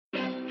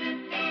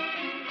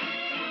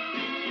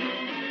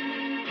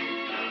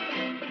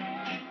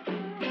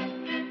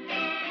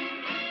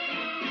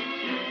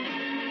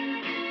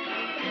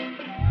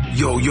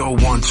Yo,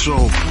 1,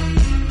 2.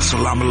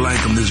 Salam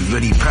alaikum, this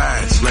Vinny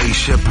Pads,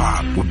 Laish Hip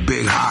Hop with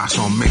Big Hoss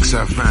on Mix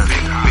FM.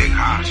 Big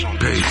Hoss on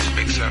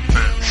Mix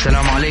FM.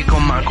 السلام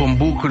عليكم، معكم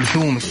بو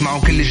كلثوم.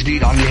 اسمعوا كل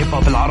جديد عن الهيب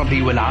هوب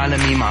العربي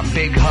والعالمي مع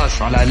بيج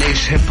هاس على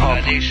ليش هيب هوب.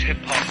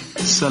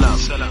 السلام،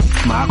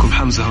 معكم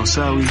حمزة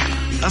هوساوي.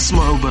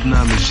 اسمعوا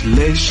برنامج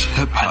ليش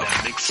هيب هوب.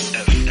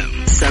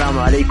 السلام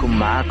عليكم،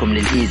 معاكم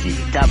للإيزي.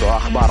 تابعوا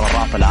أخبار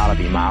الراب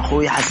العربي مع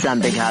أخوي حسان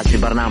بيج هاس في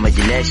برنامج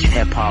ليش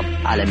هيب هوب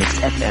على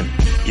ميكس اف ام.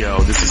 Yo,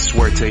 this is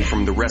Swerte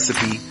from The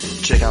Recipe.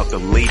 Check out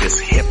the latest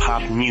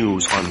hip-hop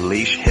news on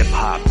Laish Hip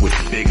Hop with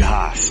Big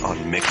Hoss on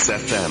Mix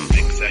FM.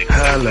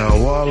 هلا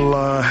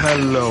والله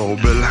هلو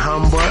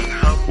بالحمبة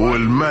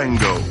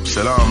والمانجو.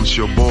 سلام it's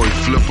your boy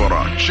Flipper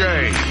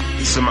Jay.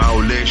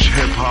 سمعوا ليش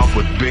Hip Hop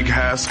with Big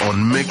Hoss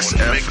on Mix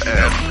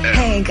FM.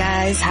 Hey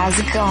guys, how's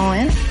it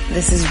going?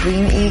 This is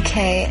Reem EK,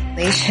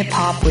 Laish Hip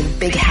Hop with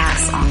Big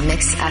Hoss on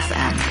Mix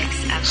FM.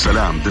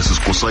 Salam, this is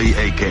Qusay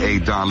aka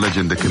Don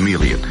Legend the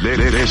Chameleon.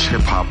 Laish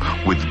Hip Hop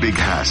with Big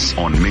Hoss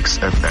on Mix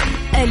FM.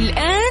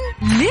 الآن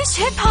ليش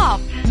هيب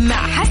هوب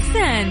مع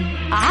حسان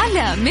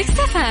على ميكس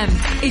اف ام.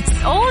 It's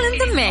all in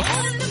the mix.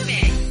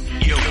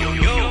 Yo,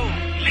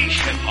 ليش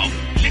هيب هوب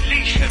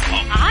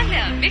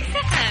على ميكس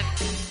اف ام.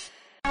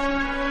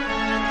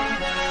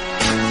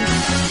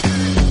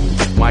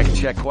 مايك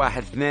تشيك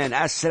 1 2.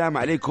 السلام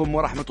عليكم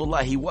ورحمة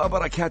الله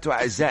وبركاته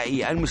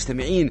أعزائي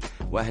المستمعين،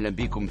 وأهلا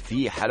بكم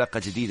في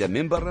حلقة جديدة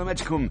من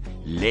برنامجكم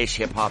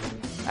ليش هيب هوب،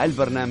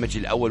 البرنامج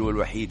الأول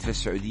والوحيد في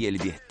السعودية اللي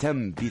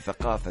بيهتم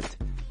بثقافة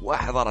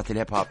وحضارة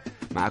الهيب هوب.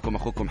 معكم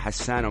أخوكم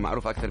حسان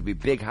ومعروف أكثر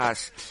ببيج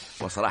هاس.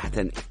 وصراحة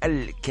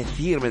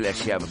الكثير من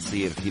الأشياء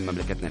بتصير في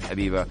مملكتنا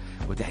الحبيبة،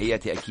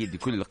 وتحياتي أكيد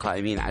لكل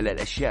القائمين على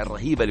الأشياء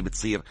الرهيبة اللي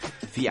بتصير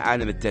في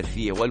عالم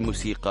الترفيه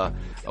والموسيقى.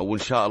 وإن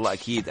شاء الله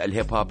أكيد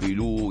الهيب هوب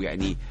له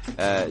يعني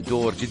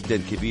دور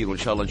جدا كبير، وإن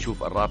شاء الله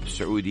نشوف الراب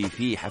السعودي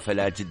في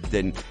حفلات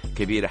جدا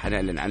كبيرة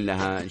حنعلن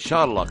عنها إن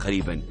شاء الله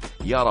قريبا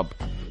يا رب.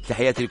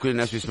 تحياتي لكل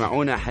الناس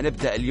بيسمعونا.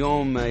 حنبدأ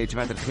اليوم يا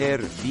جماعة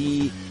الخير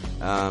في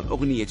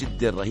أغنية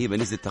جدا رهيبة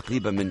نزلت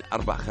تقريبا من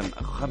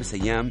 4-5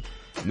 أيام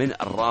من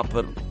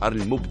الرابر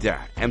المبدع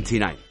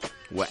MT9.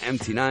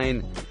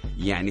 وMT9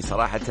 يعني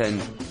صراحة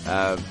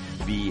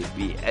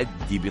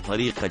بيأدي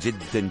بطريقة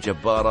جدا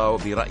جبارة،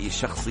 وبرأيي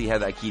الشخصي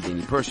هذا أكيد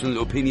يعني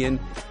personal opinion،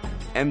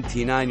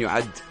 MT9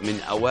 يعد من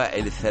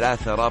أوائل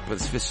 3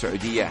 رابرز في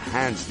السعودية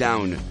hands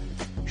down.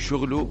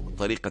 شغله،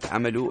 طريقة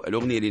عمله،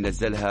 الأغنية اللي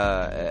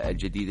نزلها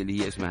الجديدة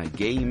اللي هي اسمها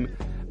Game،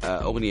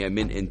 أغنية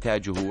من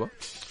إنتاجه هو،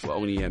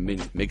 وأغنية من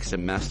ميكس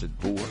ماستر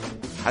هو،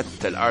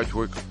 حتى الارت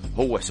ورك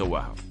هو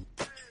سواها،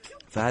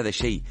 فهذا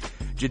شيء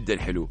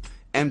جدا حلو.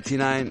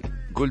 MT9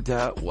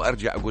 قلتها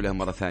وأرجع أقولها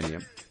مرة ثانية،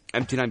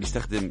 MT9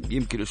 بيستخدم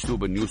يمكن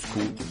أسلوب النيو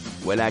سكول،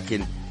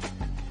 ولكن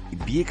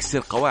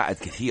بيكسر قواعد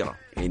كثيرة.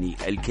 يعني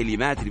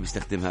الكلمات اللي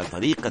بيستخدمها،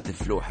 طريقة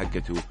الفلو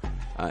حقته،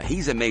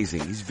 he's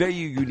amazing, he's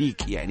very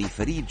unique، يعني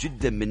فريد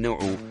جدا من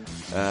نوعه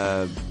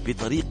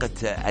بطريقة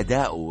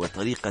أدائه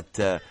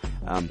وطريقة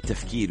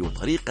تفكيره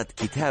وطريقة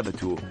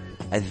كتابته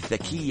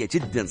الذكية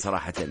جدا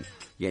صراحة.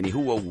 يعني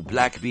هو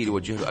وبلاك بيل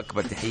يوجه له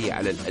أكبر تحية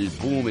على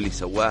الألبوم اللي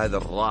سواه هذا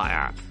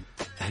الرائع،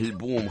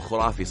 ألبوم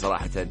خرافي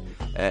صراحة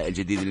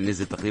الجديد اللي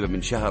نزل تقريبا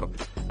من شهر.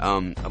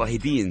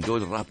 رهيبين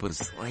دول الرابرز،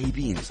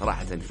 رهيبين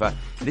صراحة.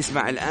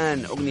 فنسمع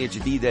الآن أغنية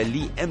جديدة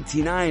ل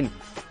MT9،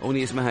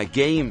 أغنية اسمها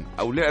Game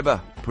أو لعبة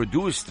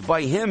produced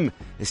by him.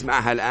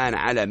 اسمعها الآن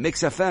على Mix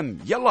FM.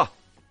 يلا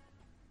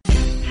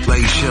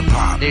Laish Hip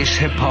Hop.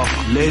 ليش هيب هوب.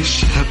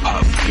 Laish Hip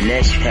Hop.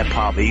 ليش هيب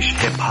هوب. Laish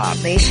Hip Hop.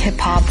 Laish Hip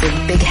Hop with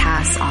Big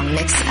Hoss on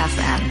Mix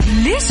FM.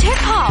 ليش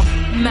هيب هوب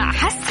مع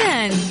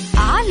حسان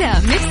على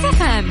ميكس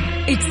اف ام.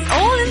 It's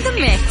all in the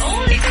mix.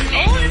 All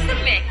in the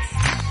mix.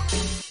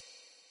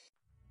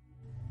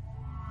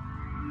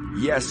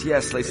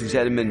 Yes, ladies and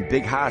gentlemen,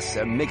 Big Hoss,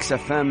 Mix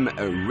FM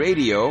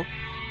Radio.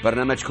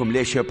 برنامجكم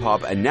ليش هيب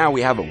هوب. And now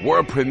we have a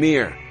world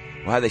premiere.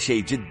 وهذا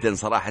شيء جدا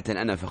صراحة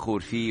أنا فخور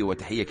فيه.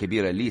 وتحية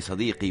كبيرة لي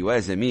صديقي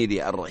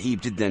وزميلي الرهيب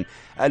جدا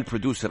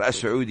البرودوسر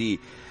السعودي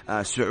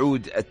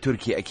سعود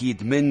التركي،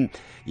 أكيد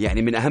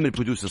من أهم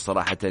البرودوسر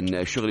صراحة.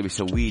 الشغل اللي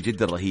بيسويه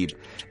جدا رهيب.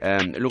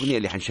 الأغنية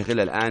اللي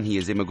حنشغلها الآن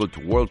هي زي ما قلت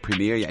وورلد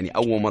بريمير، يعني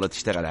أول مرة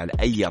تشتغل على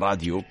أي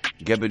راديو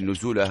قبل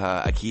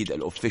نزولها أكيد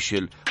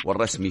الأوفيشال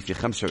والرسمي في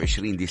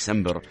 25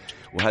 ديسمبر.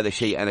 وهذا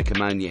شيء أنا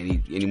كمان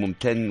يعني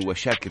ممتن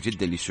وشاكر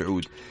جدا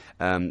لسعود.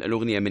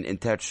 الأغنية من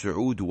إنتاج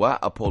سعود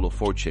وأبولو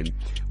فورتشن،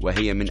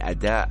 وهي من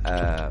أداء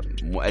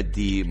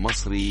مؤدي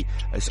مصري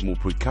اسمه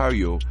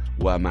بريكاريو،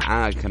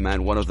 ومعاه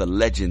كمان one of the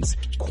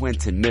legends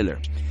كوينتين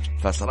ميلر.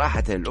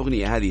 فصراحة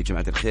الأغنية هذه يا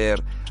جماعة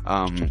الخير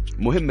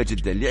مهمة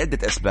جدا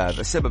لعدة أسباب.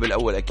 السبب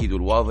الأول أكيد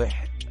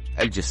والواضح،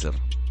 الجسر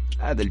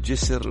هذا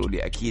الجسر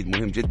واللي أكيد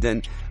مهم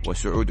جدا.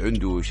 وسعود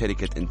عنده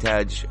شركة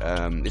إنتاج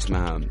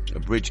اسمها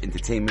بريدج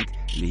انترتينمنت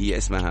اللي هي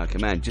اسمها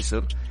كمان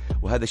جسر،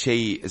 وهذا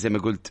شيء زي ما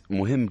قلت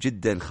مهم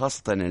جدا،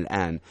 خاصة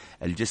الآن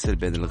الجسر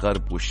بين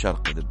الغرب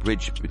والشرق، the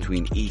bridge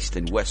between east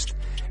and west,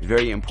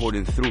 very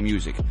important through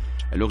music.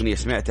 الأغنية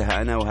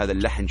سمعتها أنا، وهذا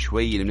اللحن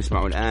شوي اللي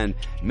بنسمعه الآن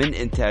من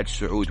إنتاج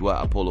سعود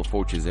وأبولو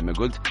فورتشن زي ما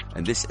قلت.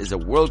 and this is a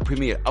world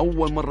premiere،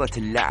 أول مرة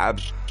تلعب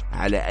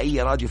على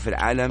أي راديو في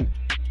العالم.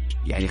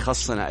 يعني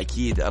خصنا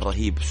أكيد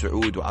الرهيب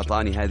سعود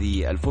وعطاني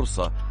هذه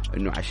الفرصة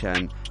إنه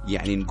عشان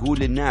يعني نقول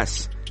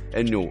للناس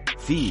إنه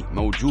في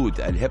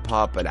موجود الهيب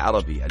هوب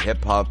العربي،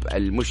 الهيب هوب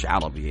المش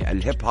عربي،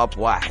 الهيب هوب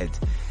واحد.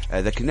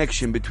 the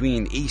connection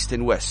between east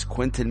and west.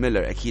 كوينتن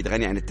ميلر أكيد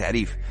غني عن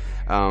التعريف،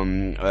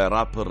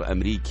 رابر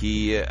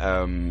أمريكي،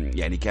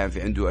 يعني كان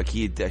في عنده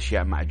أكيد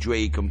أشياء مع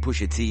دريك and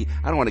Pusha T.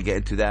 I don't want to get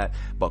into that,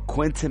 but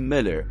Quentin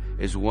Miller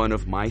is one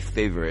of my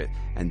favorite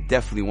and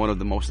definitely one of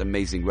the most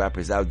amazing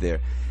rappers out there.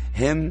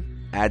 Him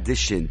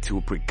addition to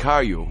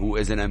Precario, who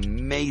is an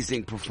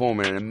amazing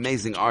performer, an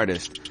amazing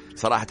artist.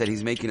 صراحة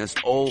he's making us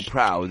all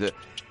proud.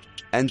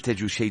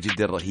 أنتجوا شيء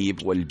جدا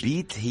رهيب،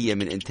 والبيت هي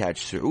من إنتاج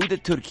سعود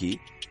التركي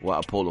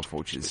وأبولو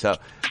فورتشن.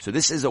 So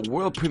this is a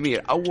world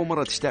premiere، أول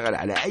مرة تشتغل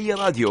على أي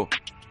راديو.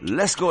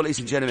 Let's go, ladies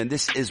and gentlemen.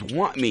 This is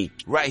Want Me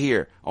right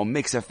here on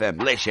Mix FM.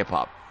 Laish Hip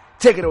Hop.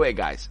 Take it away,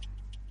 guys.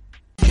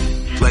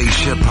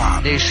 Laish Hip Hop.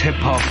 Laish Hip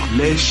Hop.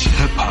 Laish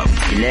Hip Hop.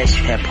 Laish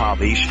Hip Hop.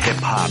 Laish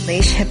Hip Hop.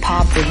 Laish Hip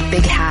Hop with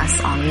Big Hass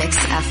on Mix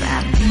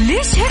FM.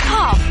 ليش هيب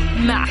هوب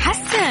مع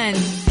حسن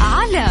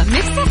على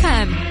ميكس اف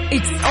ام.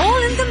 It's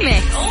all in the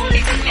mix. All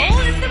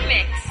in the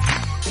mix.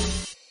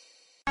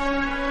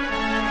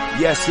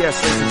 Yes,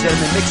 ladies and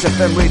gentlemen, Mix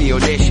FM Radio,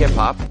 Laish Hip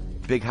Hop.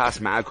 Big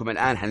Hass معاكم.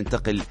 الآن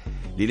حننتقل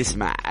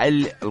لنسمع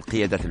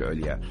القيادات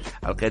العليا.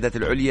 القيادات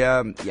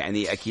العليا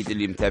يعني أكيد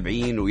اللي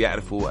متابعين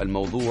ويعرفوا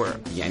الموضوع،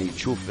 يعني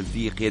تشوف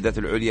في قيادات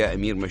العليا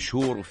أمير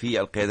مشهور، وفي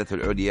القيادات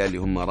العليا اللي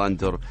هم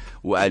راندر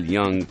وآل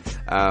يونغ،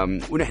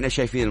 ونحن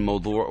شايفين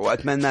الموضوع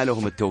وأتمنى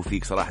لهم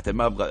التوفيق. صراحة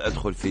ما أبغى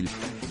أدخل في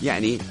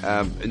يعني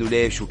إنه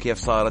ليش وكيف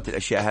صارت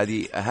الأشياء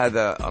هذه.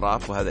 هذا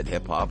راب وهذا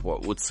الهيب هوب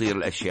وتصير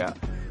الأشياء،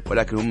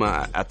 ولكن هم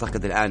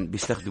أعتقد الآن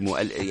بيستخدموا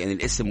يعني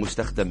الاسم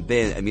مستخدم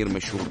بين أمير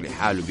مشهور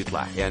لحاله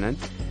بيطلع أحيانا،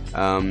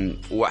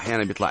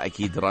 وأحيانا بيطلع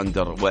أكيد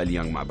راندر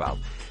واليونغ مع بعض.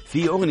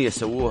 في أغنية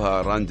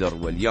سووها راندر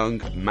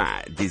واليونغ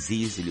مع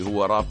ديزيز اللي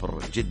هو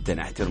رابر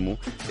جدا أحترمه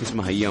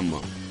اسمها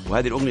يما،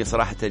 وهذه الأغنية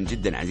صراحة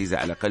جدا عزيزة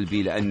على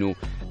قلبي، لأنه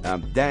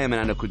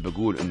دائما أنا كنت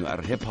بقول أنه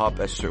الهيب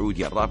هوب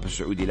السعودي، الراب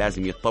السعودي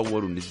لازم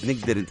يتطور،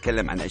 ونقدر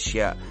نتكلم عن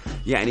أشياء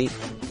يعني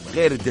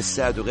غير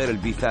الدسات وغير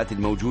البيفات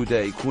الموجودة،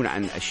 يكون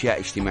عن أشياء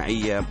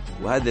اجتماعية.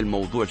 وهذا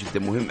الموضوع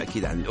جدا مهم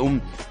أكيد عن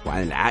الأم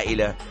وعن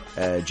العائلة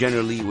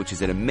generally, which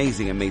is an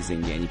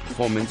amazing يعني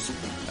performance.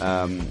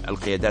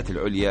 القيادات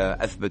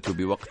العليا أثبتوا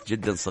بوقت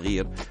جدا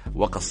صغير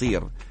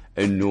وقصير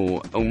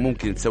انه او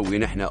ممكن نسوي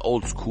نحن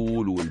اولد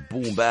سكول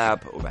والبوم باب،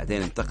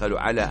 وبعدين انتقلوا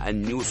على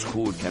النيو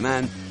سكول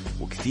كمان.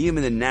 وكثير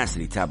من الناس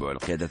اللي تابعوا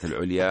القيادات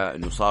العليا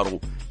انه صاروا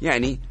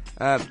يعني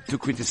to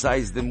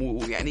criticize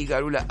them، يعني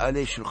قالوا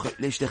لا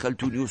ليش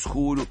دخلتوا نيو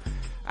سكول.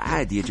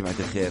 عادي يا جماعة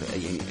الخير،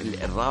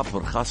 يعني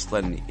الرابر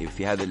خاصة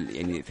في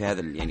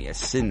هذا يعني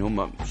السن،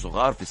 هم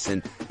صغار في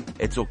السن،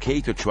 it's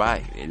okay to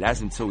try.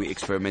 لازم تسوي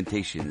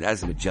experimentation،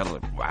 لازم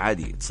تجرب،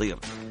 وعادي تصير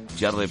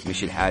جرب،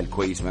 مش الحال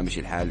كويس ما مش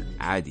الحال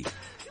عادي.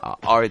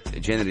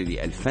 art generally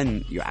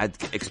الفن يعد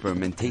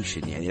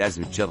experimentation، يعني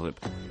لازم تجرب،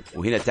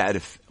 وهنا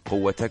تعرف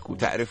قوتك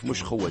وتعرف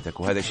مش قوتك،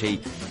 وهذا شيء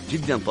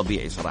جدا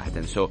طبيعي صراحة.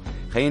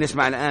 خلينا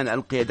نسمع الآن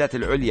القيادات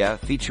العليا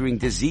featuring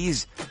Disease،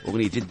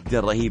 أغنية جدا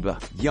رهيبة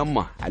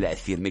يما على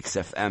أثير ميكس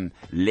اف ام.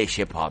 ليش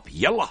هيب هوب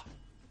يلا.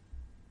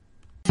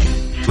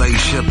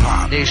 Laish Hip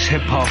Hop. Laish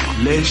Hip Hop.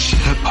 Laish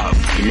Hip Hop.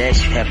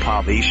 Laish Hip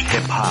Hop. Laish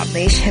Hip Hop.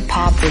 Laish Hip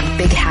Hop with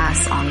Big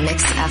Hass on Mix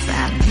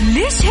FM.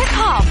 ليش هيب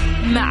هوب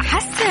مع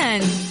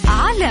حسن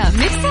على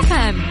ميكس اف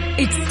ام.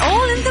 It's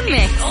all in the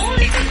mix. All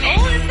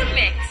in the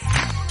mix.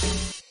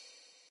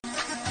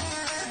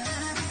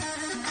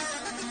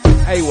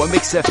 أيوة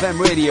ميكس اف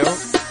ام راديو،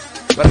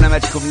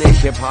 برنامجكم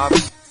ليش هيب هوب،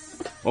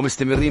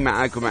 ومستمرين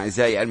معاكم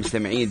أعزائي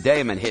المستمعين.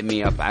 دائما hit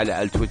me up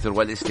على التويتر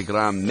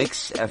والإنستغرام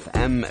ميكس اف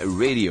ام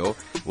راديو.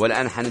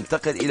 والآن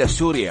حننتقل إلى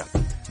سوريا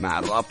مع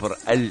الرابر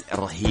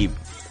الرهيب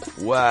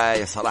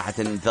وصراحة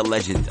the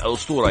legend،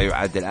 الأسطورة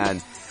يعد الآن،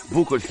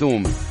 بو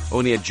كلثوم.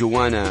 أغنية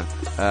جوانا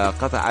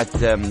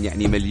قطعت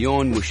يعني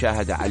 1,000,000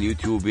 مشاهدة على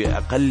اليوتيوب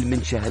أقل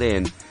من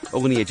شهرين.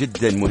 أغنية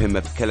جدا مهمة،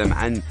 بتتكلم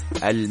عن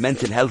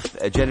المنتل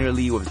هيلث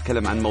جنرالي،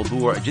 وبتتكلم عن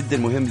موضوع جدا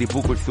مهم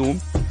لبو كلثوم.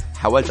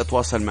 حاولت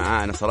أتواصل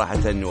معاه أنا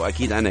صراحة،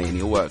 وأكيد أنا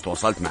يعني هو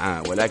تواصلت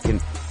معاه، ولكن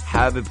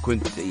حابب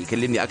كنت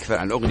يكلمني أكثر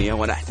عن الأغنية،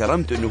 وأنا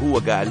احترمت أنه هو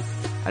قال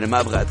أنا ما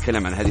أبغى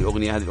أتكلم عن هذه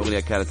الأغنية. هذه الأغنية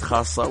كانت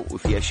خاصة،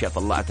 وفي أشياء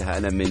طلعتها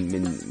أنا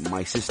من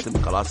ماي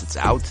سيستم، خلاص it's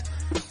out،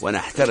 وأنا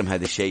أحترم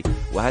هذا الشيء.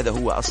 وهذا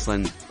هو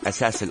أصلا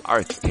أساس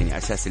الأرت، يعني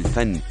أساس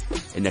الفن،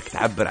 إنك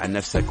تعبر عن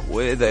نفسك.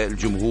 وإذا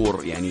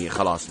الجمهور يعني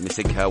خلاص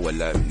مسكها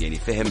ولا يعني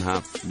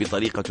فهمها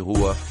بطريقته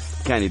هو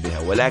كان بها،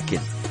 ولكن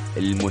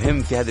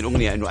المهم في هذه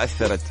الأغنية أنه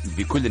أثرت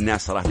بكل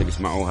الناس صراحة اللي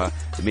بيسمعوها.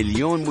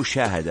 1,000,000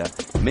 مشاهدة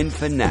من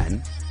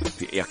فنان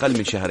في أقل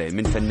من شهرين،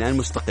 من فنان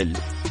مستقل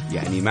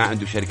يعني ما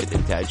عنده شركة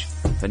إنتاج،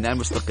 فنان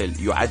مستقل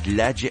يعد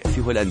لاجئ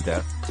في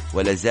هولندا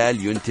ولا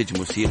زال ينتج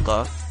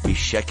موسيقى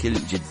بشكل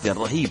جدا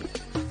رهيب.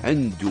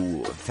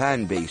 عنده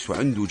فان بيس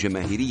وعنده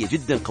جماهيرية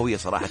جدا قوية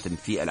صراحة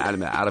في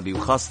العالم العربي،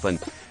 وخاصة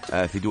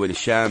في دول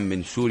الشام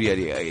من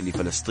سوريا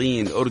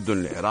لفلسطين،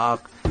 الأردن، العراق،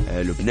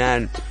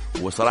 لبنان،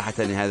 وصراحة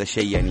هذا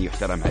الشيء يعني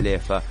يحترم عليه.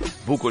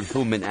 فبو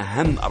كلثوم من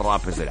أهم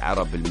الرابرز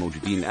العرب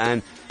الموجودين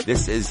الآن.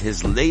 This is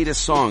his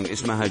latest song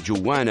اسمها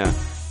جوانا،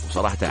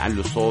 وصراحة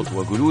علوا الصوت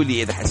وقولوا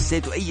لي إذا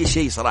حسيتوا أي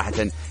شيء صراحة.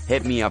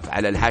 hit me up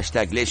على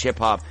الهاشتاج ليش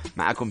هيب هوب.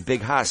 معكم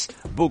بيج هاس،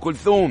 بو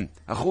كلثوم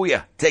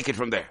أخويا، take it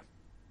from there.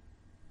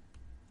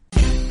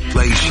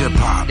 ليش هيب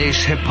هوب،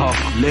 ليش هيب هوب،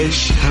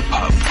 ليش هيب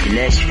هوب،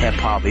 ليش هيب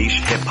هوب،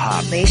 ليش هيب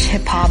هوب، Laish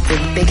Hip Hop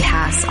with Big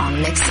Hass on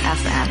Mix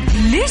FM.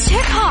 ليش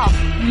هيب هوب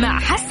مع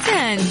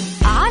حسن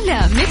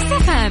على ميكس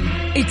اف ام.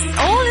 It's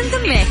all in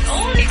the mix.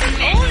 All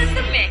in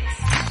the mix.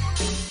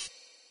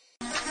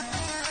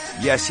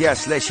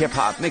 يس ليش هيب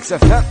هوب ميكس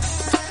اف ام.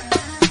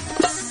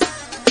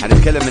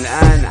 هنتكلم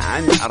الآن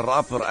عن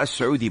الرابر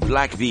السعودي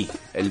بلاك بي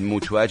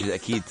المتواجد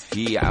أكيد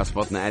في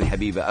عاصمتنا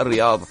الحبيبة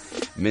الرياض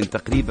من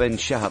تقريبا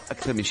شهر،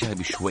 أكثر من شهر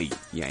بشوي،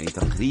 يعني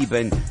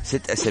تقريبا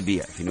 6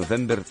 أسابيع، في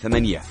نوفمبر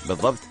 8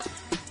 بالضبط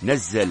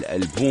نزل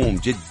ألبوم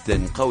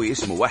جدا قوي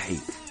اسمه وحي.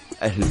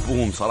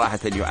 الألبوم صراحة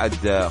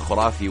يعد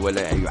خرافي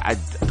ولا يعد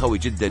قوي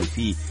جدا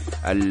في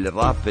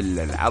الراب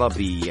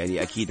العربي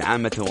يعني أكيد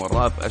عامة،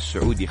 والراب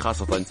السعودي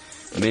خاصة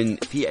من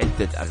في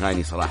عدة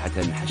أغاني صراحة.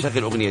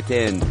 حشغل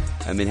أغنيتين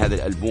من هذا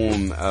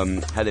الألبوم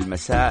هذا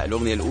المساء.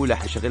 الأغنية الأولى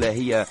حشغلها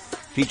هي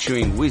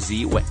featuring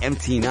ويزي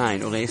وMT9،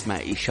 أغنية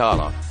اسمها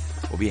إشارة.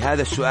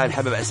 وبهذا السؤال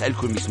حابب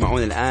أسألكم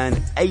يسمعون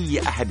الآن،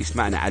 أي أحد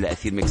يسمعنا على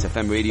أثير ميكس اف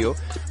ام راديو،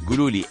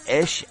 قولوا لي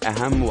إيش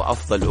أهم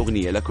وأفضل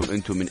أغنية لكم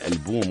أنتم من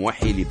ألبوم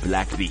وحي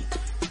لبلاك بي؟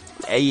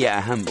 أي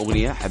أهم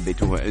أغنية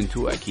حبيتوها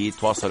أنتم؟ أكيد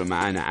تواصلوا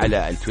معنا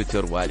على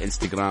التويتر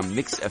والإنستغرام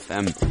ميكس اف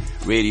ام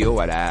راديو،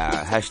 وعلى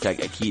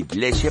هاشتاج أكيد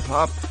ليش هيب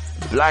هوب.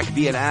 بلاك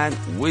بي الآن،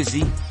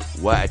 ويزي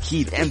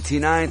وأكيد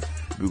MT9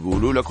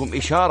 بيقولوا لكم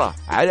إشارة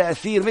على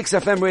أثير ميكس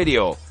اف ام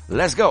راديو.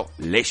 Let's go.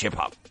 ليش هيب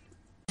هوب،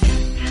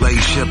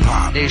 ليش هيب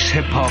هوب،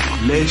 ليش هيب هوب،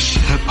 ليش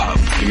هيب هوب،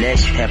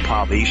 ليش هيب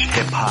هوب، ليش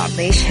هيب هوب،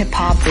 Laish Hip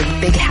Hop with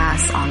Big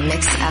Hass on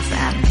Mix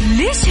FM.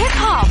 ليش هيب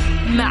هوب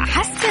مع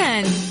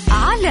حسن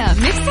على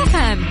ميكس اف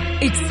ام.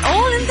 It's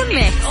all in the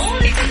mix. All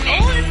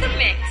in the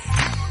mix.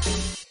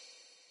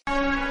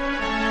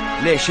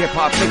 ليش هيب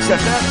هوب ميكس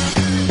اف ام.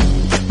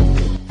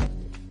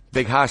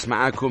 بيج هاس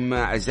معاكم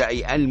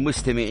أعزائي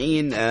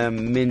المستمعين.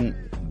 من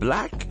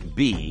بلاك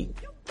بي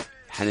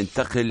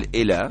حننتقل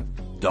إلى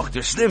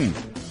دكتور سليم.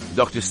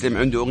 دكتور سليم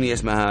عنده أغنية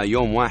اسمها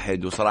يوم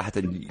واحد، وصراحة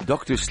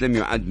دكتور سليم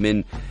يعد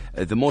من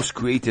the most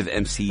creative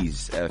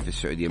MCs في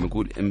السعودية.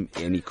 بنقول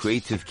يعني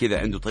creative كذا،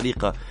 عنده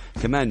طريقة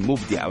كمان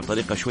مبدعة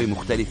وطريقة شوي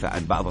مختلفة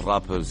عن بعض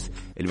الرابرز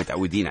اللي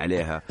متعودين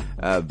عليها.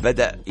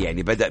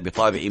 بدأ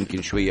بطابع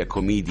يمكن شوية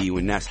كوميدي،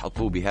 والناس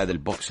حطوه بهذا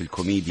البوكس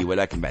الكوميدي،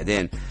 ولكن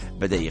بعدين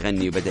بدأ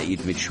يغني وبدأ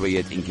يدمج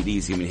شوية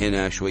إنجليزي من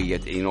هنا،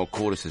 شوية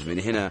choruses من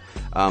هنا،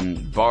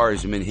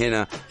 bars من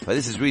هنا.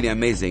 this is really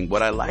amazing.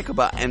 What I like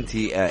about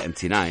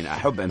MT9،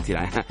 أحب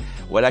MT9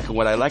 ولكن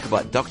what I like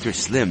about Dr.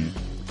 Slim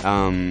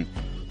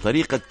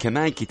طريقة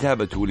كمان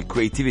كتابته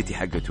والكرياتيفيتي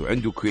حقته.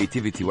 عنده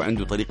كرياتيفيتي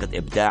وعنده طريقة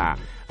إبداع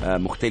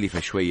مختلفة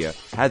شوية.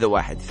 هذا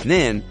واحد.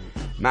 2،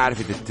 ما أعرف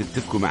إذا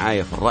تتفقوا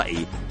معايا في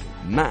الرأي،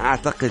 ما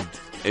أعتقد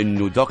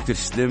إنه دكتور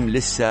سليم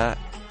لسه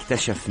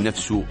اكتشف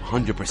نفسه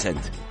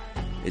 100%.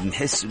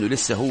 نحس إنه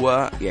لسه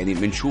هو يعني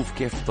بنشوف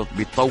كيف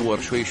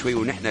بيتطور شوي شوي،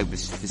 ونحن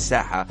في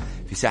الساحة،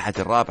 في ساحة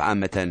الراب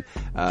عامة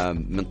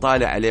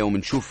بنطالع عليه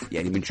وبنشوف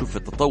يعني بنشوف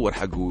التطور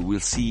حقه.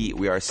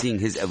 we are seeing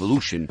his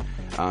evolution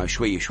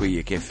شوية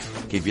شوية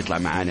كيف يطلع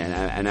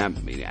معانا.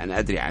 أنا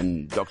أدري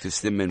عن دكتور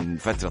سليم من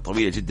فترة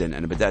طويلة جدا.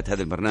 أنا بدأت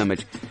هذا البرنامج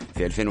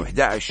في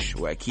 2011،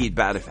 وأكيد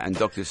بعرف عن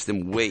دكتور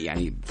سليم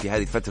يعني في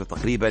هذه الفترة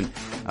تقريبا.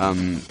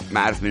 ما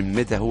أعرف من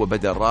متى هو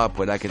بدأ الراب،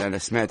 ولكن أنا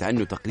سمعت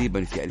عنه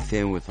تقريبا في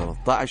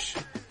 2013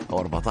 أو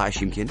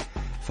 14 يمكن.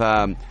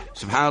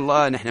 فسبحان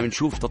الله نحن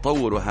بنشوف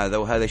تطور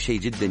وهذا شيء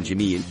جدا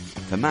جميل.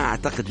 فما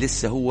أعتقد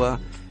لسه هو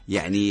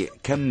يعني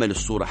كمل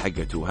الصورة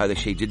حقته. هذا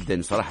شيء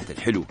جدا صراحة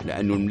حلو،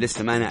 لأنه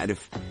لسه ما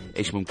نعرف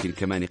إيش ممكن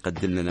كمان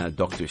يقدم لنا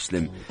دكتور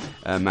سليم.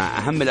 مع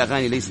أهم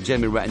الأغاني ليس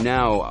جامل right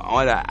now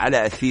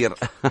على أثير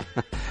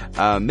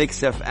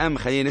ميكس اف ام.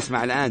 خلينا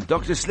نسمع الآن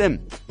دكتور سليم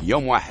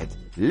يوم واحد.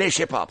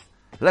 ليش هيب هوب.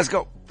 Let's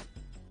go.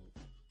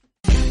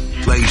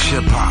 ليش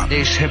هيب هوب،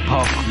 ليش هيب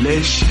هوب،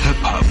 ليش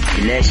هيب هوب،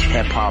 ليش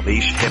هيب هوب،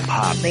 ليش هيب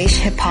هوب، Laish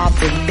Hip Hop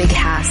with Big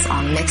Hass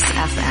on Mix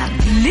FM.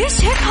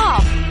 ليش هيب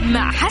هوب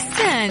مع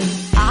حسن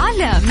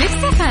على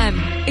ميكس اف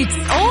ام. It's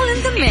all in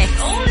the mix.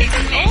 All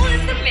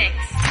in the mix.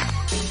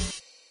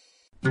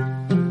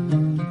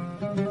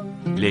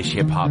 ليش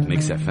هيب هوب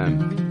ميكس اف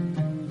ام.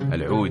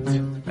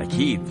 العود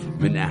أكيد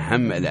من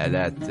أهم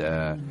الآلات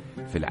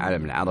في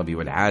العالم العربي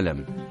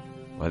والعالم،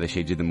 وهذا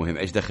شيء جدا مهم.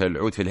 إيش دخل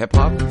العود في الهيب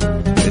هوب؟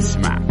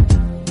 اسمع.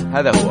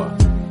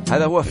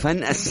 هذا هو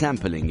فن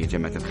السامبلينج يا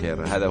جماعة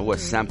الخير. هذا هو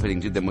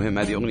السامبلينج جدا مهم.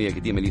 هذه أغنية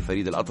قديمة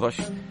لفريد الأطرش،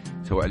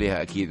 سوى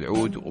عليها أكيد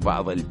عود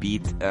وبعض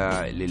البيت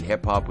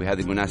للهيب هوب.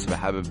 وهذه المناسبة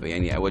حابب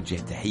يعني أوجه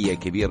تحية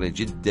كبيرة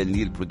جدا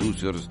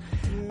للبرودوسرز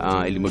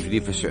اللي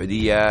موجودين في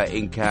السعودية.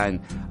 إن كان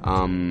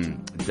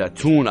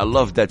داتون I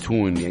love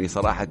داتون، يعني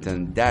صراحة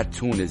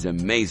داتون is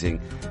amazing.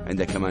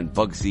 عندك كمان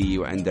بغزي،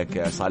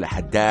 وعندك صالح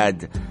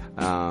حداد،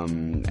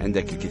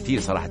 عندك الكثير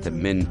صراحة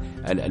من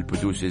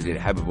البرودوسرز اللي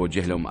حابب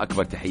أوجه لهم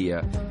أكبر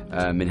تحية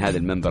من هذا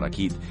المنبر.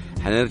 أكيد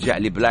حنرجع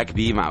لبلاك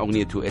بي مع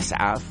أغنيته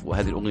إسعاف،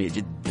 وهذه الأغنية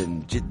جدا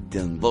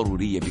جدا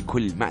ضرورية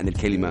بكل معنى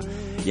الكلمة.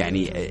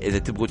 يعني إذا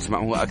تبغوا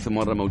تسمعوها أكثر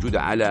مرة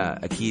موجودة على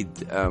أكيد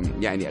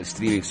يعني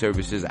الستريمينج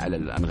سيرفيسز، على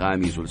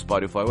الأنغاميز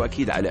والسبوتيفاي،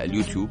 وأكيد على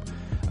اليوتيوب.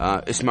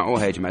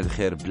 اسمعوها يا جماعة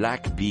الخير.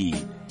 بلاك بي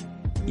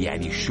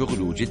يعني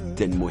شغله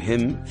جدا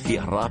مهم في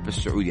الراب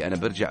السعودي. أنا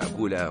برجع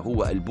أقولها،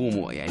 هو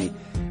ألبومه يعني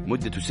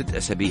مدته 6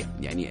 أسابيع،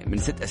 يعني من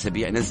 6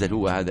 أسابيع نزل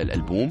هو هذا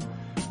الألبوم،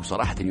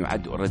 وصراحة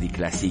يعد أوريدي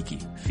كلاسيكي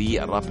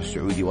في الراب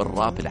السعودي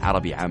والراب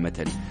العربي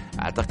عامة.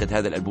 أعتقد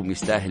هذا الألبوم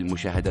يستاهل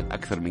مشاهدات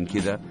أكثر من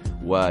كذا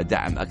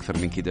ودعم أكثر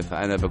من كذا.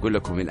 فأنا بقول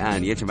لكم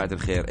الآن يا جماعة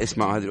الخير،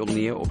 اسمعوا هذه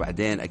الأغنية،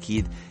 وبعدين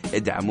أكيد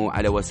ادعموا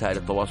على وسائل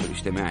التواصل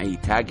الاجتماعي،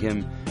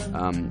 تاجهم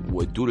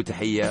وادوا له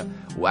تحية.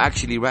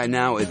 وأكشلي right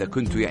now إذا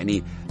كنتوا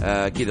يعني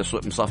كذا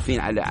مصافين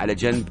على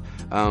جنب،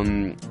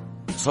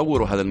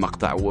 صوروا هذا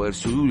المقطع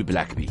وارسلوا لي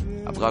بلاك بي.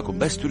 أبغاكم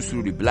بس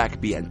ترسلوا لي بلاك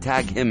بي and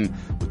tag him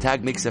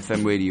وتاج ميكس اف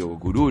ام راديو،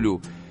 وقولوا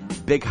له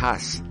بيج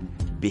هاس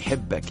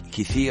بيحبك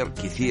كثير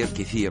كثير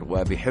كثير،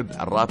 وبيحب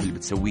الراب اللي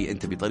بتسويه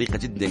أنت بطريقة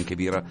جدا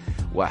كبيرة.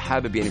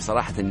 وحابب يعني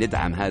صراحة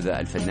ندعم هذا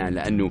الفنان،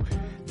 لأنه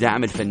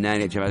دعم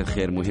الفنان يا جماعة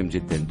الخير مهم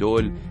جدا.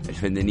 دول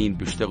الفنانين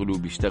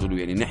بيشتغلوا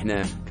يعني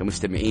نحن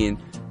كمستمعين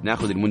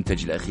ناخذ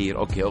المنتج الأخير.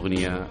 أوكي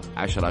أغنية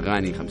 10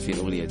 أغاني 50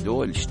 أغنية،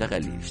 دول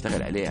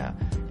اشتغل عليها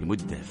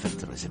لمدة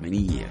فترة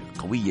زمنية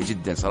قوية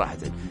جدا صراحة.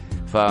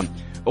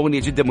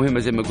 فأغنية جدا مهمة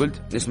زي ما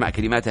قلت. نسمع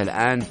كلماتها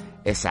الآن.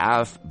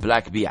 إسعاف،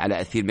 بلاك بي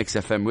على أثير ميكس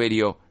اف ام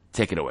راديو.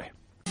 Take it away.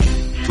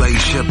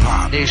 Laish Hip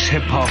Hop. Laish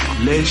Hip Hop.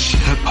 Laish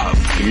Hip Hop.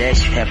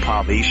 Laish Hip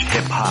Hop. Laish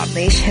Hip Hop.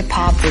 Laish Hip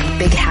Hop with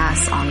Big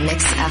Hass on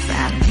Mix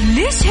FM.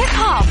 Laish Hip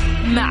Hop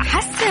مع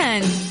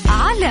حسن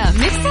على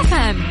Mix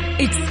FM.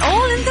 It's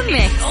all in the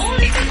mix. All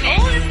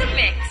in the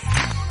mix.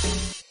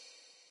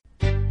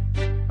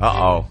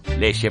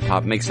 ليش هيب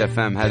هوب ميكس اف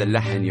ام. هذا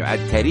اللحن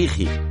يعد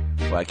تاريخي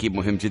واكيد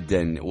مهم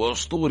جدا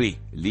واسطوري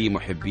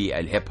لمحبي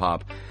الهيب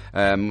هوب.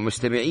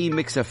 مستمعين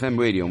ميكس اف ام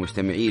راديو،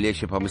 مستمعين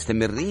ليش هيب هوب،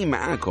 مستمرين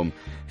معاكم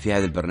في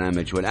هذا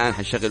البرنامج. والان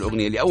حنشغل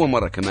اغنيه لاول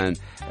مره كمان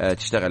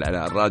تشتغل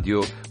على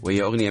الراديو،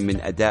 وهي اغنيه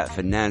من اداء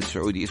فنان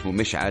سعودي اسمه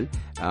مشعل،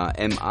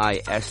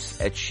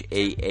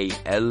 MISHAAL.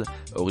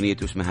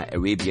 اغنيته اسمها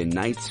Arabian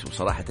Nights.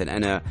 وصراحه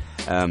انا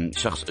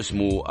شخص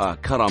اسمه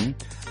كرم،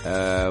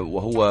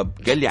 وهو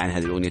قال لي عن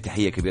هذه الأغنية.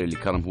 تحية كبيرة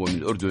لكرم، هو من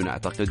الأردن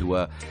أعتقد،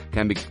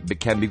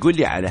 وكان بيقول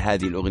لي على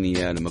هذه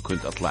الأغنية لما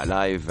كنت أطلع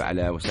لايف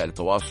على وسائل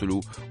التواصل،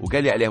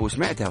 وقال لي عليها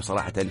وسمعتها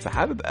صراحة.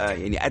 فحابب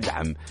يعني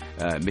أدعم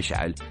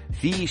مشعل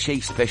في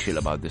شيء special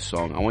about this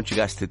song. I want you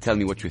guys to tell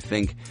me what you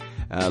think.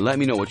 Let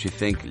me know what you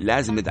think.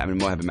 لازم ندعم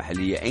المواهب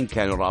المحلية إن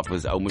كانوا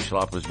rappers أو مش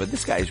rappers, but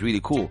this guy is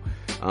really cool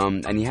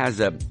and he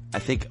has I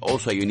think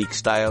also a unique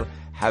style.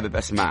 حابب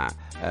أسمع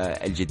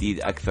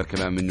الجديد أكثر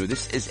كمان منه.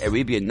 This is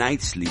Arabian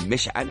Nights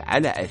لمشعل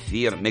على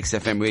أثير ميكس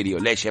اف ام راديو.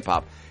 ليش هيب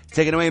هوب.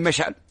 Take it away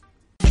مشعل.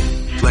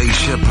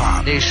 Laish Hip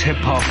Hop. Laish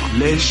Hip Hop.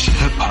 Laish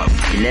Hip Hop.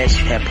 Laish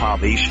Hip Hop.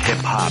 Laish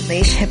Hip Hop.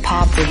 Laish Hip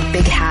Hop with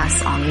Big Hass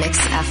on Mix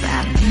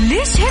FM.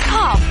 Laish Hip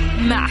Hop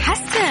مع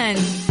حسن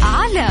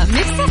على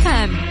Mix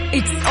FM.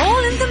 It's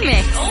all in the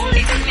mix. All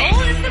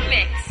in the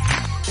mix.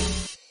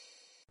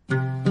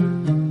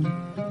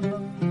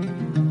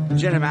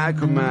 جينا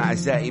معاكم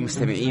أعزائي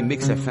مستمعين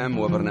ميكس اف ام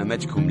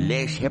وبرنامجكم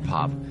ليش هيب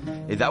هوب.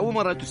 إذا أول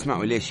مرة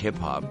تسمعوا ليش هيب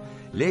هوب،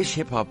 ليش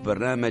هيب هوب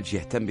برنامج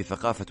يهتم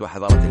بثقافة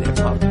وحضارة الهيب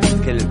هوب،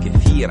 يتكلم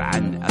كثير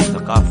عن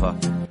الثقافة،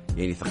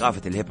 يعني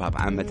ثقافة الهيب هوب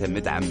عامة،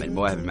 مدعم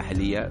المواهب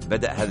المحلية.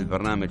 بدأ هذا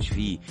البرنامج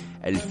في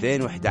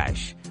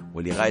 2011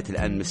 ولغاية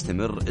الآن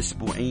مستمر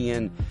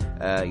أسبوعيا.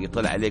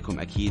 يطلع عليكم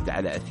أكيد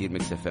على أثير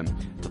ميكس اف ام.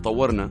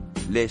 تطورنا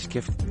ليش؟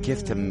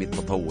 كيف تم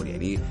التطور؟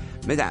 يعني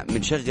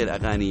بنشغل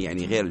أغاني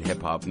يعني غير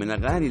الهيب هوب. من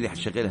الأغاني اللي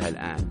حشغلها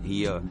الآن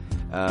هي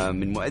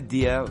من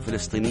مؤدية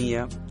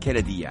فلسطينية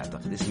كندية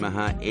أعتقد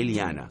اسمها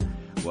إليانا،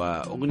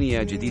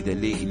 وأغنية جديدة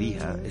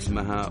ليها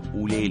اسمها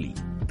أوليلي.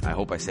 I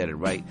hope I said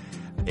it right.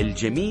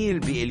 الجميل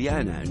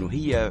بإليانا أنه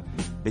هي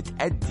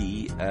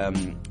بتأدي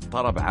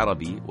طرب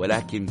عربي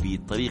ولكن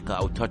بطريقة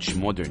أو تاتش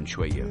مودرن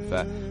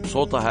شوية،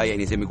 فصوتها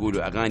يعني زي ما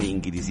يقولوا أغاني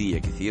إنجليزية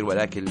كثير،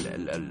 ولكن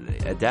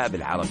الأداء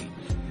بالعربي.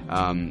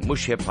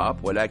 مش هيب هوب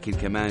ولكن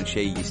كمان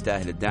شيء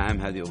يستاهل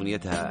الدعم. هذه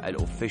أغنيتها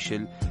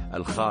الأوفيشل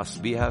الخاص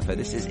بها.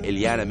 فديس إز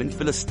إليانا من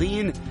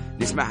فلسطين.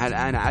 نسمعها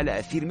الآن على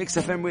أثير ميكس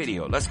اف ام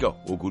راديو. Let's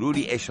go. وقولوا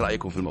لي إيش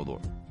رأيكم في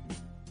الموضوع.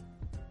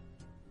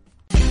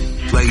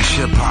 Laish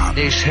Hip Hop.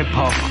 Laish Hip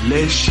Hop.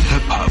 Laish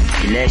Hip Hop.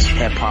 Laish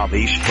Hip Hop.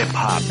 Laish Hip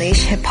Hop.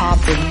 Laish Hip Hop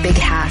with Big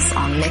Hass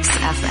on Mix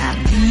FM.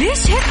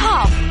 Laish Hip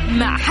Hop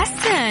مع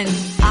حسن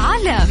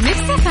على Mix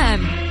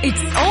FM.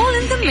 It's all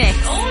in the mix.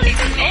 All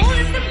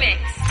in the mix.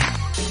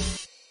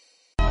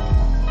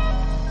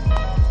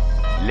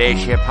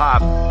 Laish Hip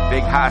Hop,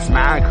 Big Hass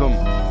معاكم.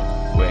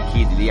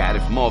 وأكيد اللي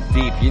يعرف Mob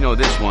Deep, you know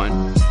this one.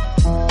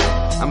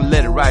 I'm gonna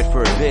let it ride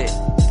for a bit.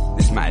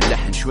 نسمع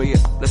اللحن شوية.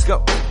 Let's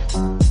go.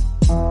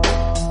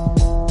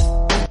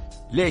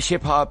 ليش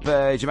هيب هوب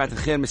جماعة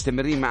الخير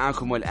مستمرين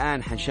معاكم،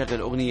 والآن حنشغل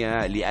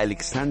أغنية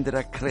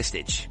لألكساندرا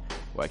كريستيتش.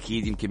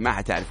 وأكيد يمكن ما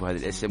حتعرفوا هذا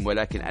الاسم،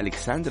 ولكن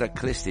ألكساندرا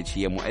كريستيتش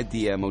هي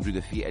مؤدية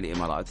موجودة في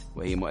الإمارات،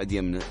 وهي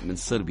مؤدية من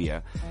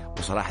صربيا،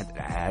 وصراحة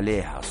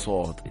عليها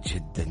صوت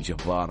جدا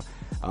جبار.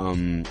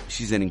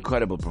 She's an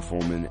incredible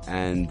performer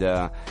and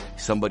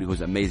somebody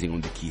who's amazing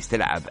on the keys.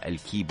 تلعب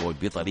الكيبورد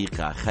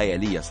بطريقة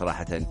خيالية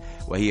صراحة،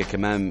 وهي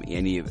كمان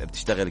يعني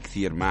بتشتغل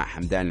كثير مع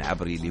حمدان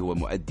العبري اللي هو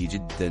مؤدي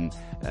جدا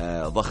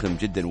ضخم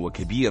جدا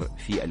وكبير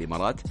في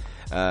الإمارات.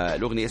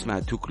 الأغنية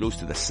اسمها Too Close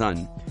to the Sun.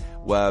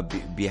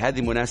 وبهذه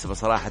المناسبة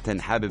صراحة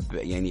حابب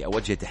يعني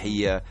أوجه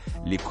تحية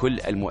لكل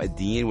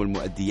المؤديين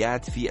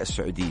والمؤديات في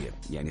السعودية.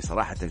 يعني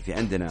صراحة في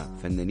عندنا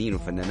فنانين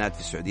وفنانات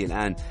في السعودية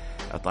الآن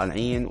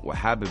طالعين،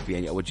 وحابب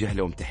يعني أوجه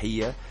لهم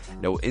تحية.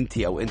 لو أنت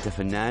أو أنت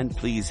فنان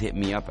please hit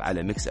me up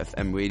على Mix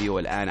FM Radio،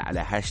 والآن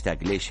على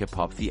هاشتاج ليش هيب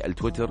هوب في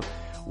التويتر،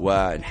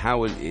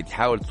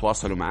 تحاول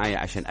تتواصلوا معايا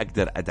عشان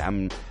أقدر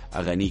أدعم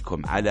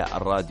أغانيكم على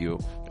الراديو،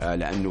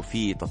 لأنه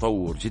في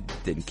تطور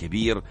جدا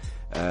كبير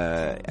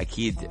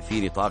أكيد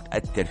في نطاق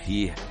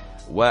الترفيه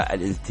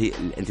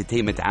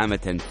والانترتينمنت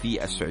عامة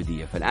في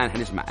السعودية. فالآن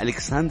حنسمع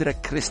ألكساندرا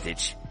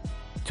كريستيتش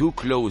Too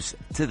Close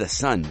to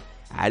the Sun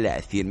على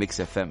أثير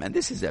ميكس اف ام, and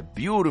this is a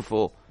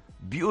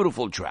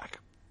beautiful track.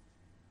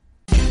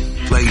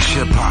 Laish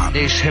Hip Hop.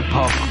 Laish Hip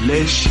Hop.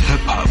 Laish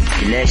Hip Hop.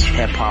 Laish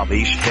Hip Hop.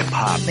 Laish Hip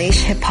Hop.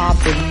 Laish Hip Hop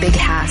with Big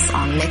Hass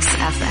on Mix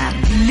FM.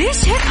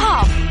 Laish Hip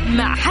Hop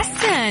مع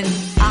حسن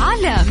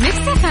على Mix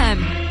FM.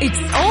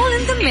 It's all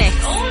in the mix.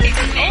 All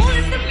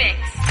in the mix.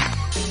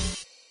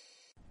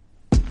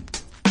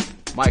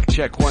 Mic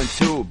check 1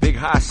 2 Big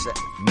Hass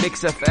Mix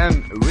FM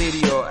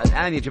Radio.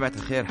 الآن يا جماعة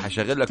الخير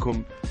حشغل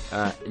لكم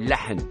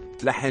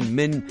لحن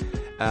من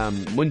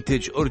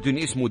منتج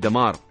أردني اسمه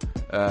دمار.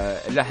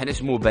 اللحن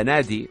اسمه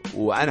بنادي،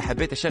 وأنا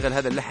حبيت أشغل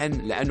هذا اللحن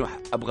لأنه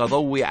أبغى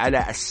أضوي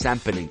على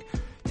السامبلينج.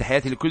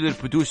 تحياتي لكل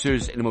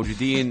البرودوسرز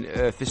الموجودين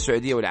في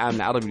السعودية والعالم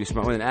العربي اللي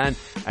يسمعون الآن.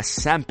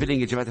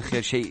 السامبلينج يا جماعة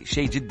الخير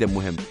شيء جدا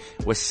مهم،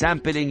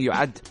 والسامبلينج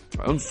يعد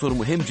عنصر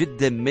مهم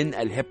جدا من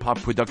الهيب هوب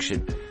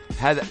برودكشن.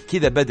 هذا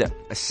كذا بدأ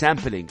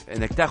السامبلينج،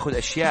 انك تاخذ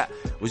اشياء،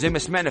 وزي ما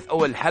سمعنا في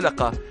اول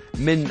حلقة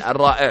من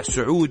الرائع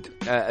سعود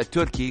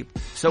التركي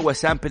سوى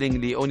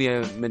سامبلينج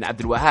لأغنية من عبد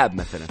الوهاب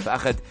مثلا،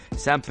 فأخذ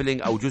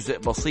سامبلينج او جزء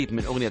بسيط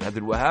من أغنية عبد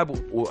الوهاب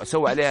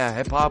وسوى عليها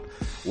هيب هوب.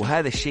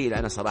 وهذا الشيء اللي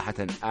انا صراحة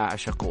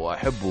اعشقه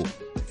واحبه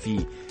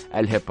في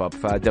الهيب هوب.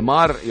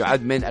 فدمار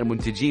يعد من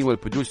المنتجين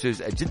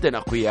والبرودوسرز جدا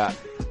اقوياء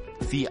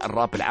في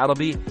الراب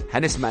العربي.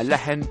 هنسمع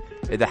اللحن،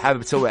 إذا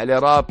حابب تسوي عليه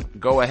راب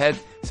go ahead.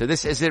 So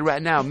this is it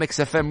right now. Mix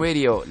FM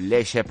Radio.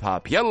 ليش هيب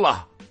هوب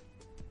يلا.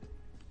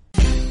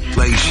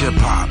 Laish Hip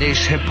Hop.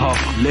 Laish Hip Hop.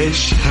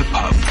 Laish Hip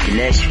Hop.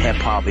 Laish Hip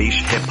Hop.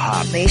 Laish Hip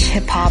Hop. Laish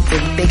Hip Hop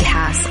with Big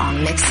Hass on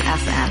Mix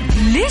FM.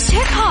 Laish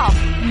Hip Hop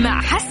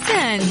مع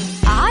حسن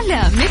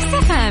على Mix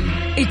FM.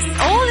 It's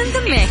all in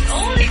the mix.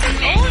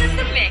 All in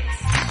the mix.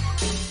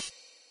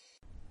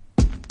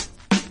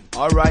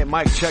 Alright,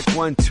 mic check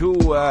 1 2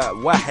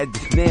 1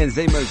 2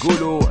 زي ما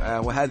يقولوا.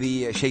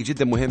 وهذه شيء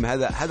جدا مهم.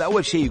 هذا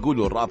أول شيء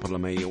يقوله الرابر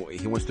لما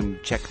he wants to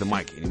check the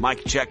mic. يعني mic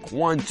check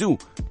 1 2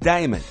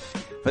 دائما.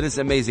 فthis is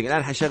amazing.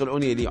 الآن حنشغل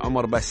أغنية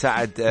لعمر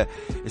بسعد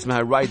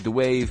اسمها Ride the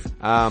Wave.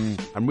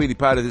 I'm really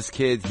proud of this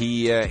kid.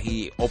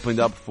 He opened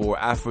up for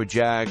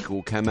Afrojack,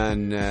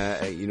 وكمان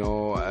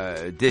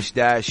Dish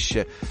Dash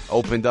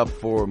opened up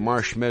for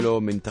Marshmello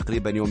من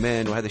تقريبا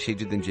يومين، وهذا شيء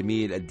جدا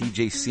جميل. The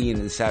DJ scene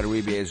in Saudi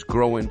Arabia is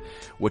growing,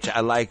 which I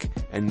like,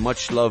 and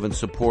much love and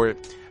support.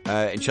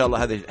 ان شاء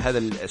الله هذا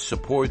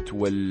السبورت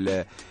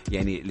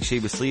يعني الشيء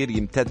بيصير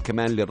يمتد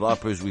كمان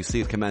للرابرز،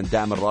 ويصير كمان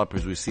دعم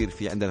الرابرز، ويصير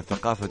في عندنا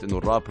ثقافة انه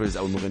الرابرز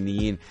او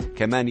المغنيين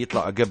كمان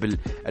يطلعوا قبل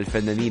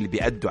الفنانين اللي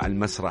بيأدوا على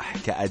المسرح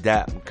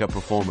كأداء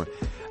كبرفورمر.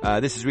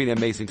 This is really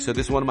amazing. So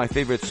this is one of my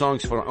favorite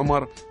songs for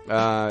Umar.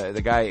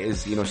 The guy is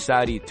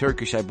Saudi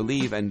Turkish I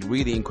believe, and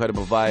really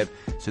incredible vibe.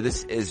 So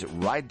this is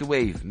Ride the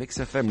Wave, Mix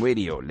FM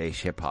Radio,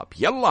 Laish Hip Hop.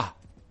 Yalla.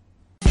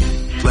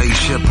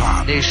 Laish Hip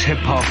Hop. Laish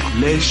Hip Hop.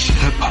 Laish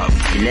Hip Hop.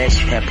 Laish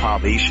Hip Hop.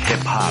 Laish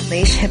Hip Hop.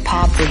 Laish Hip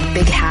Hop with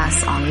Big Hass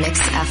on Mix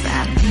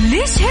FM.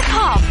 Laish Hip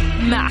Hop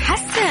مع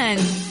حسن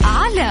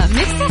على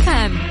Mix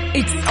FM.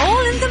 It's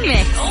all in the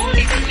mix. All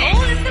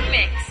in the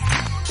mix.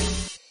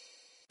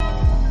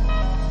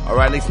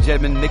 Alright ladies and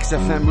gentlemen, Mix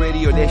FM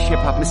Radio, ليش هيب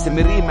هوب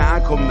مستمرين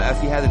معاكم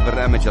في هذا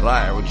البرنامج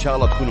الرائع، وإن شاء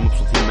الله تكونوا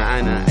مبسوطين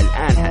معانا.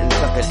 الآن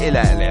حننتقل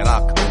إلى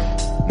العراق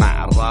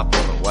مع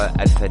الرابر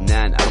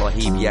والفنان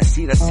الرهيب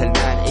ياسين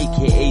السلمان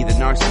aka The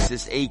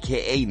Narcissist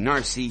aka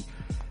Narcy.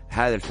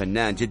 هذا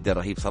الفنان جدا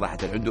رهيب صراحة.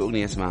 عنده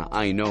أغنية اسمها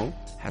I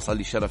Know. حصل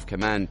لي شرف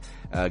كمان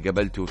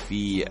قابلته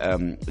في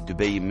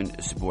دبي من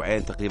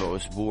أسبوعين تقريبا أو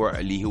أسبوع،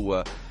 اللي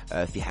هو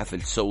في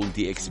حفل سول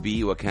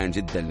DXB، وكان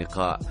جدا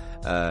لقاء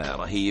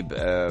رهيب.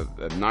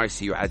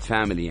 نارسي يعد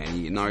فاميلي،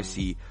 يعني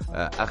نارسي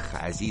أخ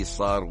عزيز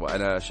صار،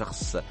 وأنا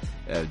شخص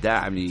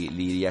داعم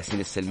لياسين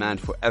السلمان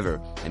forever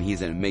and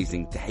he's an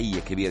amazing. تحية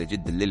كبيرة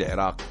جدا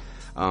للعراق.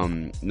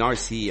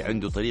 نارسي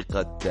عنده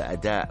طريقة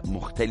أداء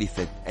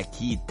مختلفة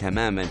أكيد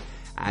تماما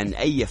عن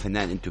أي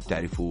فنان أنتم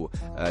بتعرفوا.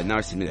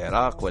 نارسي من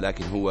العراق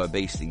ولكن هو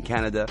based in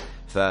كندا،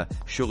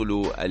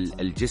 فشغله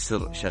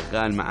الجسر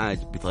شغال معاه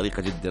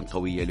بطريقة جدا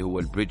قوية، اللي هو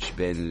البريدج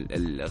بين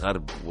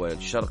الغرب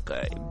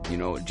والشرق،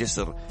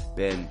 الجسر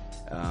بين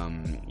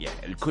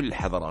يعني كل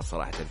الحضارات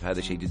صراحة.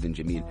 فهذا شيء جدا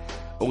جميل.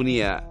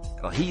 أغنية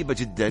رهيبة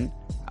جدا.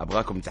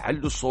 أبغاكم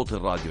تعلوا الصوت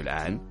الراديو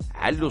الآن،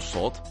 علوا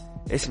الصوت،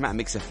 اسمع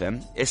ميكس اف ام،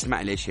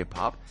 اسمع ليش هيب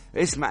هوب،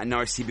 اسمع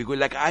نارسي بيقول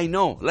لك I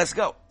know. Let's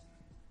go.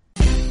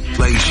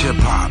 ليش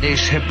هيب هوب،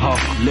 ليش هيب هوب،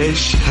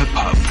 ليش هيب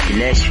هوب،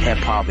 ليش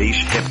هيب هوب،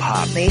 ليش هيب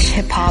هوب، Laish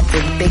Hip Hop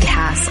with Big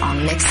Hass on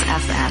Mix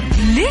FM.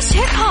 ليش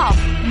هيب هوب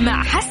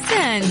مع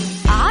حسن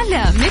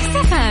على ميكس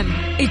اف ام.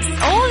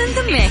 It's all in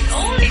the mix.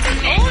 All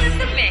in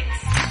the mix.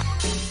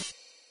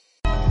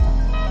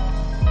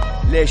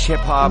 ليش هيب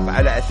هوب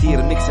على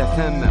أثير ميكس اف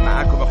ام.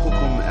 معكم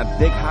أخوكم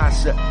بيج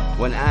هاس،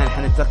 والآن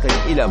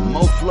حننتقل إلى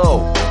مو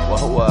فلو،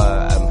 وهو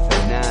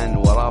فنان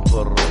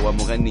ورابر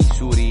ومغني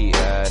سوري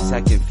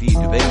ساكن في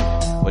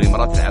دبي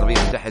والإمارات العربية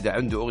المتحدة.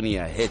 عنده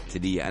أغنية هيت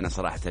لي أنا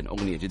صراحة،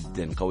 أغنية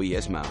جدا قوية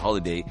اسمها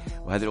هوليداي،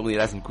 وهذه الأغنية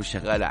لازم تكون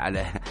شغالة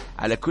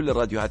على كل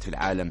الراديوهات في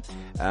العالم.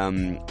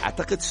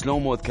 أعتقد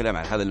سلومو تكلم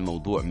عن هذا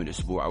الموضوع من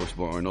أسبوع أو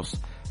أسبوع ونص،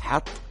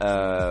 حط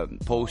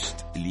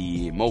بوست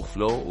لمو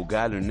فلو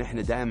وقال إن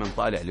إحنا دائما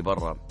طالع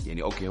لبرا.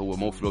 يعني أوكي هو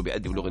مو فلو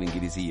بيأدي باللغة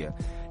الإنجليزية،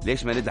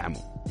 ليش ما ندعمه؟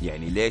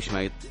 يعني ليش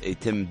ما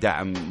يتم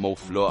دعم مو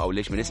فلو، أو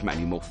ليش ما نسمع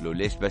لمو فلو؟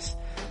 ليش بس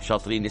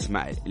شاطرين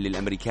نسمع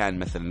للأمريكان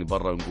مثلا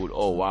لبرا ونقول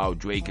أوه واو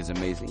دريك is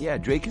amazing. yeah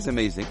دريك is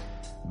amazing،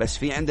 بس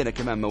في عندنا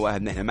كمان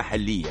مواهب نحن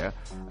محلية.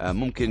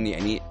 ممكن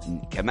يعني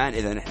كمان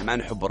إذا نحن ما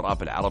نحب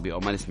الراب العربي أو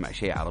ما نسمع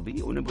شيء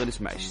عربي ونبغى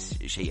نسمع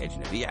شيء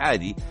أجنبي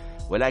عادي،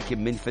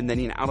 ولكن من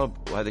فنانين عرب،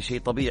 وهذا شيء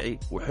طبيعي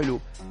وحلو.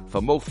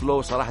 فمو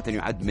فلو صراحة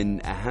يعد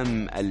من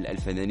أهم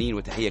الفنانين،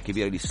 وتحية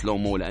كبيرة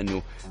لسلومو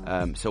لأنه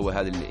سوى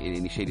هذا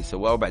الشيء اللي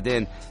سواه.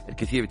 وبعدين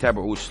الكثير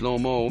يتابعوا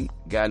سلومو،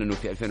 قال إنه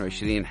في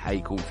 2020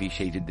 حيكون في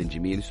شيء جدا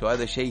جميل.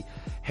 هذا شيء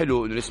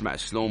حلو إنه نسمع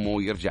سلومو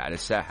يرجع على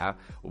الساحة،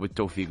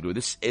 وبالتوفيق له.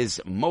 This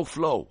is Mo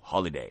Flow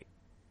Holiday.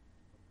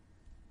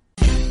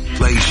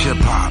 ليش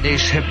هيب هوب،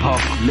 ليش هيب هوب،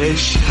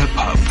 ليش هيب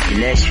هوب،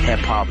 ليش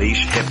هيب هوب،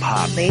 ليش هيب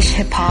هوب، Laish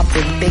Hip Hop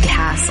with Big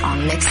Hass on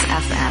Mix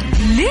FM.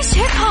 ليش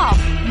هيب هوب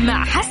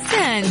مع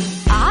حسن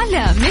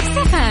على ميكس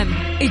اف ام.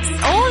 It's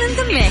all in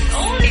the mix.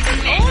 All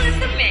in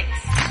the mix.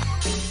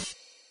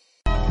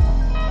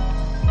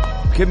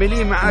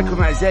 مكملين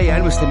معاكم أعزائي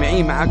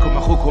المستمعين، معاكم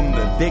أخوكم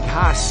بيج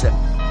هاس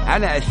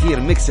على أثير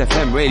ميكس اف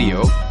ام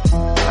راديو.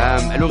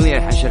 الأغنية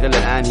اللي حنشغلها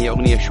الآن هي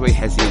أغنية شوي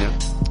حزينة.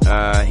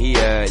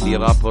 هي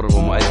لرابر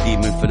ومؤدي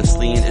من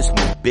فلسطين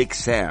اسمه بيج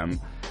سام.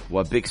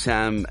 وبيج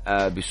سام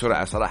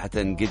بسرعة صراحة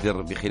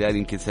قدر بخلال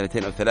يمكن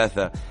 2 أو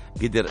 3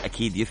 قدر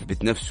أكيد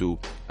يثبت نفسه.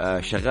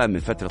 شغال من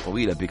فترة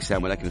طويلة بيج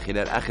سام، ولكن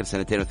خلال آخر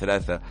 2 أو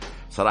 3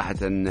 صراحة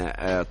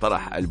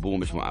طرح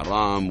ألبوم اسمه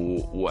عرام،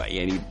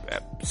 ويعني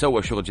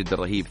سوى شغل جدا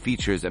رهيب.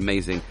 features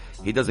amazing,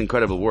 he does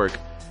incredible work.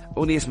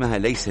 أغنية اسمها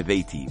ليس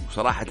بيتي،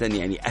 وصراحة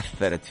يعني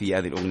أثرت في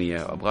هذه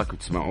الأغنية، أبغاكم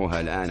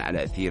تسمعوها الآن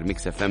على أثير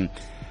ميكس اف ام.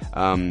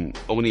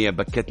 أغنية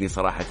بكتني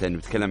صراحة.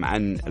 بتكلم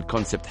عن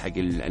الكونسبت حق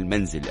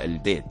المنزل،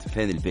 البيت،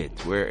 فين البيت،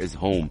 where is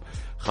home،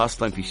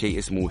 خاصة في شيء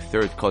اسمه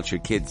third culture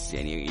kids.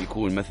 يعني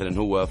يكون مثلا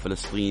هو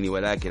فلسطيني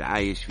ولكن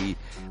عايش في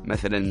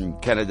مثلا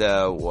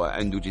كندا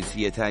وعنده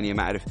جنسية تانية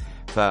ما أعرف.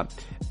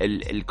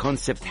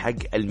 فالكونسبت حق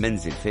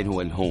المنزل فين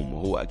هو الهوم،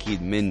 وهو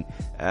أكيد من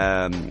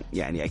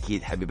يعني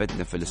أكيد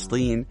حبيبتنا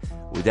فلسطين،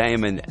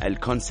 ودائما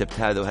الكونسبت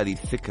هذا وهذه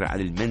الفكرة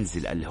عن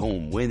المنزل،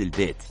 الهوم، وين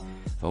البيت.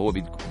 فهو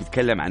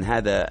بيتكلم عن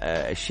هذا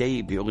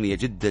الشيء بأغنية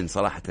جدا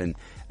صراحة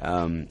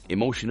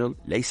emotional.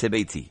 ليس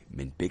بيتي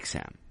من بيج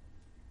سام.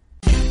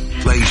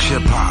 ليش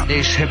هيب هوب،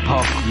 ليش هيب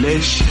هوب،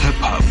 ليش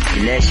هيب هوب،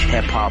 ليش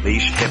هيب هوب،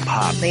 ليش هيب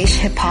هوب، Laish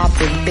Hip Hop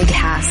with Big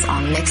Hass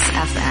on Mix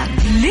FM.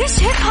 ليش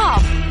هيب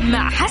هوب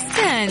مع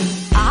حسن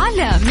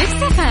على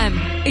ميكس اف ام.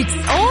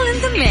 It's all in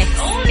the mix.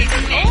 All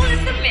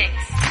in the mix.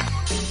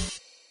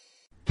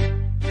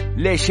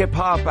 ليش هيب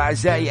هوب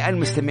أعزائي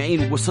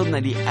المستمعين، وصلنا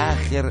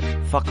لآخر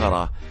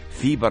فقرة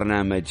في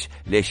برنامج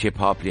ليش هيب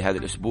هوب لهذا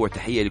الأسبوع.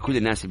 تحية لكل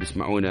الناس اللي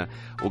بيسمعونا،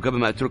 وقبل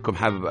ما أترككم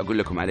حابب أقول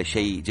لكم على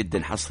شيء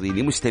جدا حصري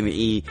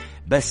لمستمعي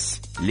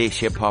بس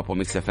ليش هيب هوب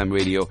وميكس اف ام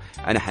راديو.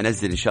 أنا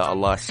حنزل إن شاء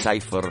الله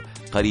سايفر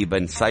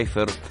قريبا،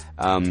 سايفر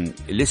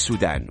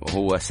للسودان،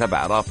 وهو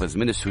 7 رابرز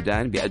من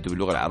السودان بيأدوا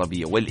باللغة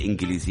العربية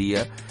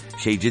والإنجليزية.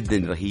 شيء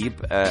جدا رهيب.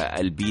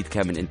 البيت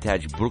كان من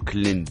إنتاج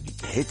بروكلين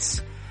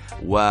هيتس،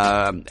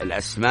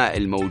 والأسماء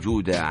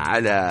الموجودة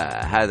على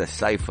هذا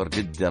السايفر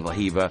جدا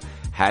رهيبة.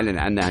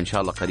 حالا عنها إن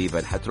شاء الله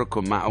قريبا.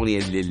 حترككم مع أغنية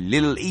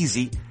لليل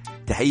إيزي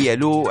تحية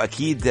له،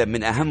 أكيد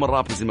من أهم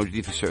الرابرز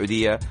الموجودين في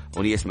السعودية.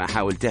 أغنية اسمها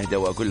حاول تهدى،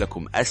 وأقول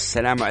لكم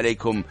السلام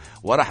عليكم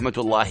ورحمة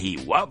الله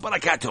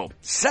وبركاته.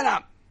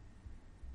 سلام.